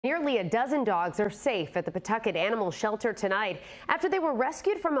Nearly a dozen dogs are safe at the Pawtucket Animal Shelter tonight after they were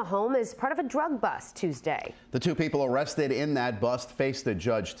rescued from a home as part of a drug bust Tuesday. The two people arrested in that bust face the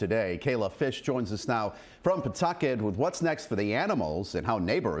judge today. Kayla Fish joins us now from Pawtucket with what's next for the animals and how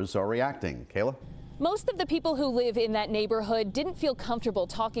neighbors are reacting. Kayla? Most of the people who live in that neighborhood didn't feel comfortable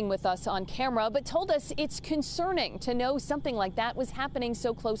talking with us on camera, but told us it's concerning to know something like that was happening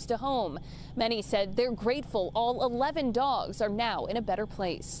so close to home. Many said they're grateful all 11 dogs are now in a better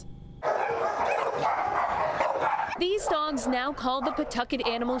place. These dogs now call the Pawtucket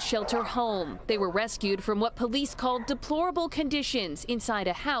Animal Shelter home. They were rescued from what police called deplorable conditions inside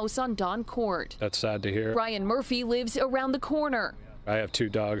a house on Don Court. That's sad to hear. Brian Murphy lives around the corner. I have two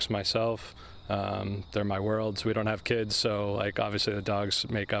dogs myself. They're my worlds. We don't have kids, so obviously the dogs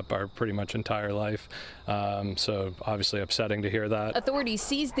make up our pretty much entire life. So obviously upsetting to hear that. Authorities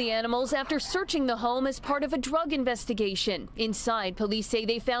seized the animals after searching the home as part of a drug investigation. Inside, police say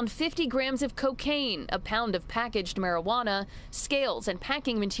they found 50 grams of cocaine, a pound of packaged marijuana, scales and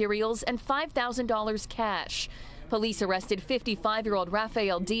packing materials, and $5,000 cash. Police arrested 55-year-old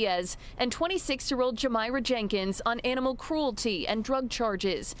Rafael Diaz and 26-year-old Jamira Jenkins on animal cruelty and drug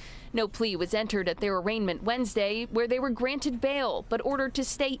charges. No plea was entered at their arraignment Wednesday, where they were granted bail but ordered to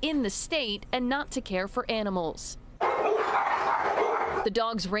stay in the state and not to care for animals. The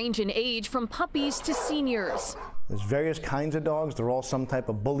dogs range in age from puppies to seniors. There's various kinds of dogs. They're all some type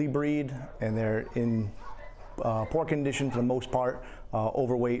of bully breed, and they're in poor condition for the most part,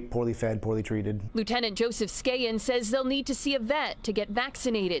 overweight, poorly fed, poorly treated. Lieutenant Joseph Skayan says they'll need to see a vet to get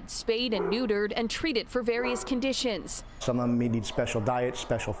vaccinated, spayed and neutered, and treated for various conditions. Some of them may need special diets,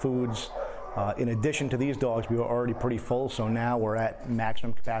 special foods. In addition to these dogs, we were already pretty full, so now we're at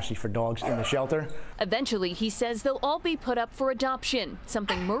maximum capacity for dogs in the shelter. Eventually, he says they'll all be put up for adoption,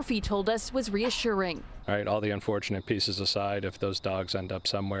 something Murphy told us was reassuring. All right, all the unfortunate pieces aside, if those dogs end up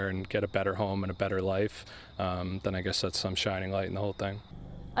somewhere and get a better home and a better life, then I guess that's some shining light in the whole thing.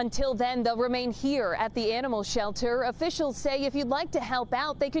 Until then, they'll remain here at the animal shelter. Officials say if you'd like to help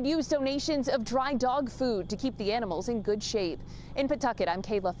out, they could use donations of dry dog food to keep the animals in good shape. In Pawtucket, I'm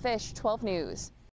Kayla Fish, 12 News.